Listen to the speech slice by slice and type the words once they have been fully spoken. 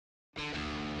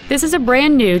This is a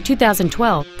brand new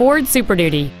 2012 Ford Super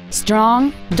Duty.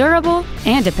 Strong, durable,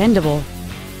 and dependable.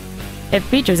 It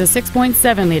features a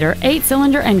 6.7-liter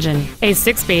 8-cylinder engine, a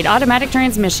 6-speed automatic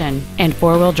transmission, and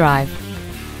 4-wheel drive.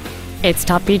 Its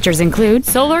top features include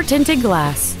solar tinted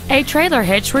glass, a trailer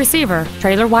hitch receiver,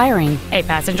 trailer wiring, a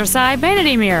passenger side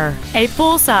vanity mirror, a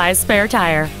full-size spare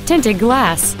tire, tinted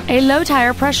glass, a low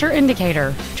tire pressure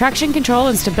indicator, traction control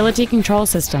and stability control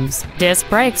systems, disc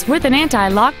brakes with an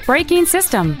anti-lock braking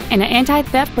system, and an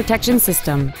anti-theft protection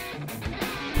system.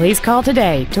 Please call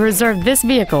today to reserve this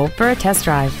vehicle for a test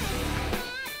drive.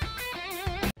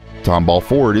 Tomball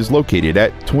Ford is located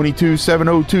at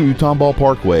 22702 Tomball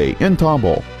Parkway in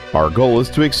Tomball. Our goal is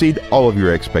to exceed all of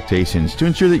your expectations to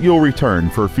ensure that you'll return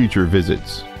for future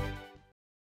visits.